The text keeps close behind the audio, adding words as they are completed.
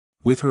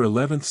With her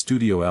 11th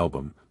studio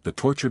album, The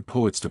Tortured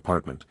Poets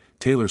Department,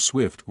 Taylor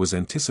Swift was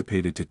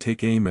anticipated to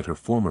take aim at her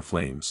former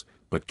flames,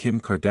 but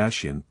Kim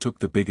Kardashian took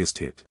the biggest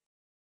hit.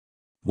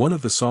 One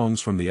of the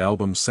songs from the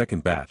album's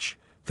second batch,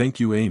 Thank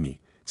You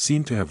aIMee,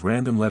 seemed to have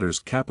random letters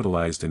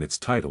capitalized in its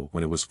title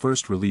when it was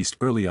first released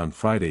early on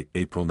Friday,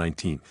 April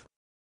 19th.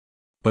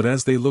 But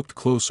as they looked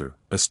closer,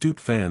 astute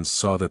fans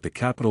saw that the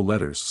capital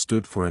letters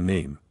stood for a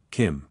name,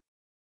 Kim.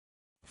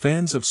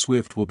 Fans of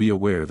Swift will be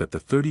aware that the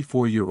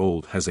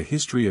 34-year-old has a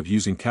history of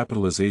using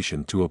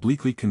capitalization to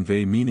obliquely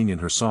convey meaning in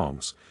her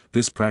songs.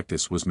 This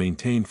practice was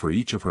maintained for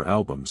each of her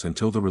albums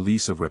until the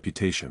release of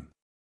Reputation.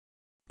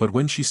 But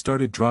when she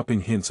started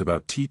dropping hints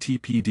about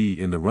TTPD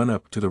in the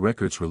run-up to the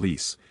record's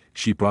release,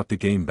 she brought the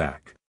game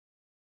back.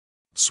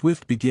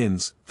 Swift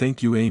begins,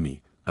 Thank You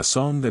aIMee, a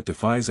song that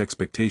defies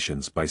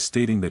expectations by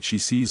stating that she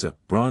sees a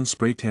bronze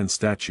spray-tan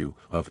statue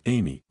of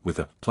aIMee with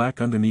a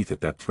plaque underneath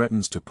it that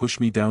threatens to push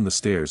me down the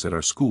stairs at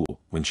our school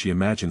when she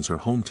imagines her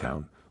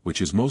hometown,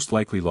 which is most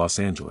likely Los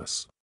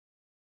Angeles.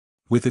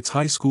 With its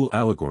high school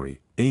allegory,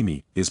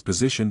 aIMee is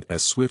positioned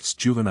as Swift's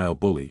juvenile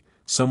bully,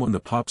 someone the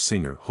pop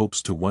singer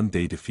hopes to one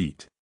day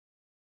defeat.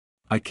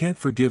 I can't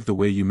forgive the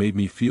way you made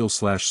me feel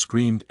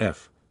screamed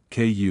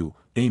F.K.U.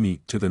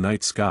 aIMee to the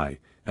night sky.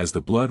 As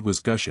the blood was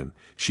gushing,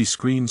 she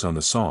screams on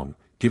the song,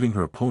 giving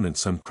her opponent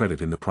some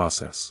credit in the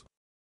process.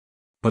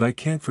 But I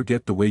can't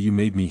forget the way you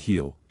made me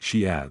heal,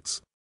 she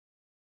adds.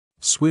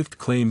 Swift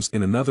claims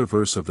in another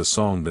verse of the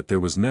song that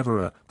there was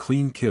never a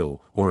clean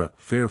kill or a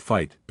fair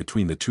fight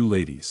between the two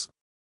ladies.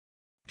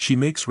 She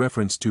makes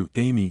reference to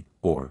aIMee,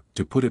 or,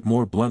 to put it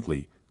more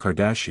bluntly,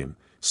 Kardashian,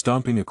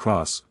 stomping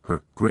across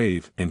her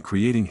grave and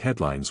creating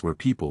headlines where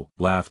people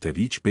laughed at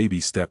each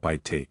baby step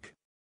I'd take.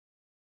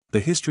 The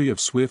history of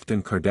Swift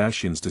and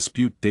Kardashian's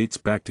dispute dates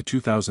back to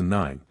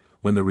 2009,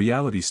 when the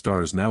reality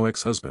star's now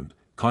ex-husband,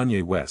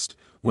 Kanye West,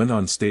 went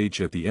on stage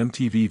at the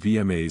MTV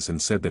VMAs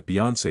and said that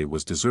Beyoncé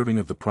was deserving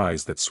of the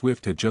prize that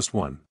Swift had just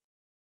won.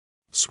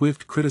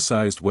 Swift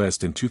criticized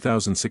West in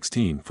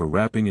 2016 for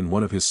rapping in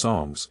one of his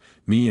songs,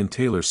 Me and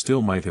Taylor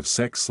Still Might Have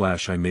Sex /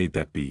 I Made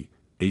That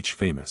B.H.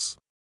 famous.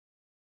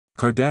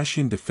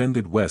 Kardashian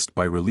defended West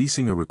by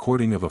releasing a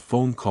recording of a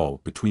phone call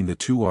between the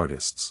two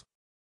artists.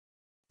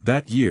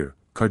 That year,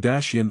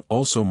 Kardashian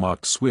also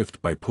mocked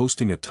Swift by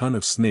posting a ton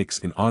of snakes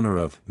in honor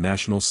of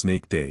National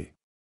Snake Day.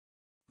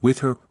 With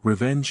her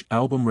Revenge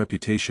album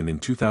Reputation in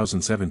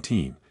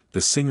 2017,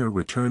 the singer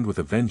returned with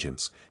a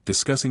vengeance,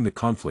 discussing the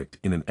conflict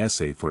in an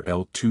essay for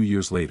Elle 2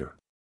 years later.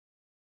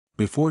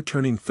 Before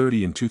turning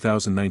 30 in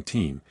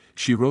 2019,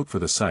 she wrote for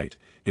the site,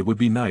 It would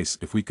be nice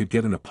if we could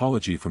get an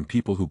apology from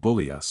people who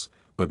bully us,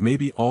 but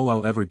maybe all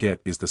I'll ever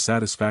get is the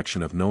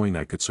satisfaction of knowing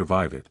I could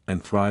survive it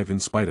and thrive in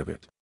spite of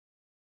it.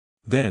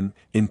 Then,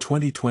 in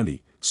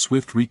 2020,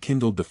 Swift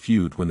rekindled the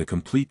feud when the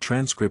complete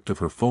transcript of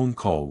her phone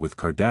call with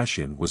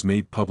Kardashian was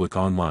made public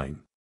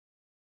online.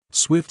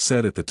 Swift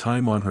said at the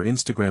time on her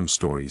Instagram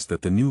stories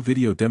that the new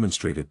video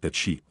demonstrated that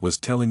she was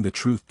telling the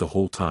truth the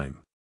whole time.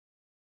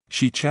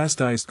 She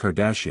chastised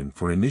Kardashian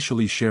for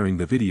initially sharing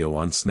the video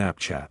on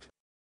Snapchat.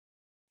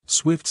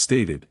 Swift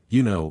stated,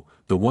 You know,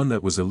 the one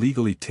that was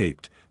illegally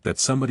taped, that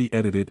somebody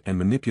edited and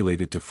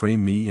manipulated to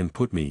frame me and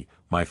put me,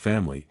 my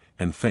family,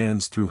 and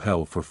fans through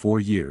hell for 4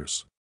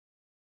 years.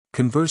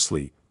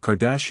 Conversely,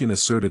 Kardashian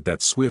asserted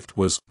that Swift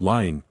was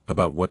lying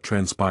about what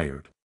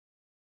transpired.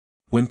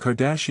 When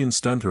Kardashian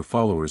stunned her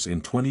followers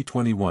in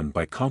 2021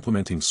 by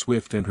complimenting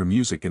Swift and her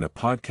music in a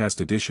podcast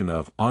edition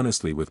of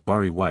Honestly with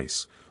Bari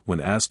Weiss,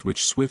 when asked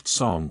which Swift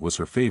song was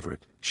her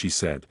favorite, she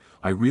said,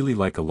 I really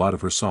like a lot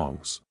of her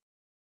songs.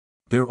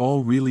 They're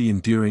all really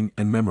endearing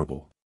and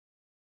memorable.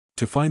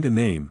 To find a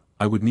name,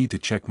 I would need to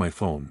check my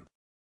phone.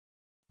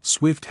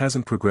 Swift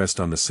hasn't progressed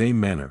on the same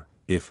manner,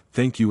 if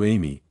Thank You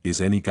aIMee is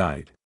any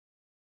guide.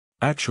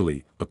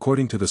 Actually,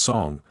 according to the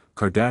song,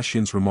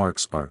 Kardashian's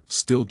remarks are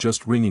still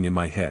just ringing in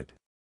my head.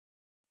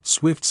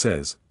 Swift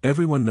says,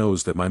 Everyone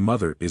knows that my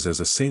mother is as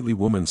a saintly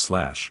woman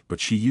 / but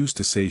she used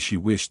to say she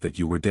wished that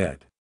you were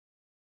dead.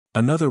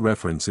 Another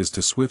reference is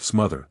to Swift's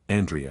mother,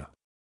 Andrea.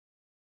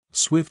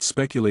 Swift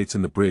speculates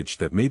in the bridge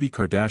that maybe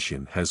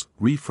Kardashian has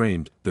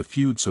reframed the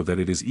feud so that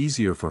it is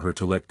easier for her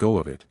to let go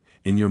of it.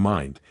 In your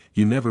mind,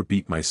 you never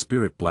beat my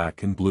spirit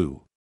black and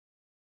blue.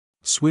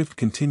 Swift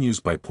continues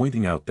by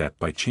pointing out that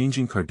by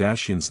changing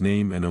Kardashian's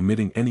name and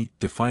omitting any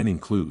defining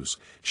clues,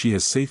 she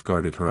has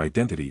safeguarded her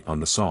identity on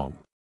the song.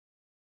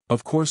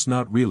 Of course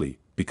not really,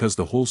 because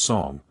the whole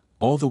song,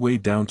 all the way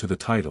down to the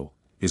title,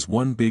 is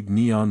one big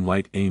neon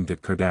light aimed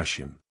at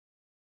Kardashian.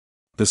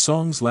 The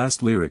song's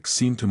last lyrics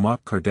seem to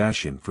mock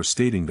Kardashian for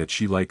stating that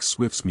she likes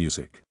Swift's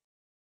music.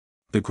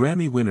 The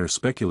Grammy winner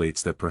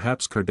speculates that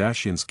perhaps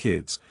Kardashian's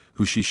kids,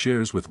 who she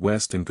shares with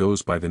West and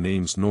goes by the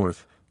names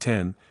North,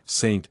 10,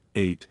 Saint,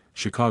 8,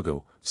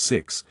 Chicago,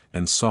 6,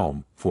 and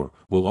Psalm, 4,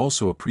 will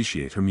also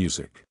appreciate her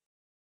music.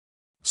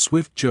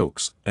 Swift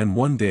jokes, and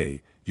one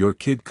day, your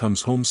kid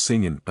comes home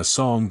singing a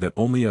song that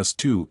only us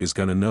two is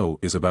gonna know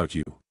is about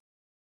you.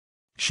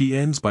 She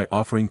ends by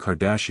offering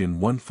Kardashian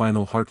one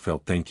final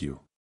heartfelt thank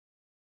you.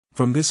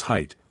 From this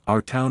height,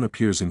 our town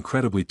appears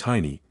incredibly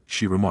tiny,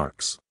 she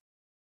remarks.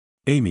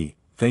 aIMee,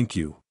 thank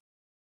you.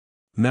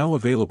 Now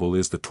available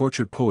is the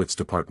Tortured Poets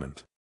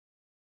department.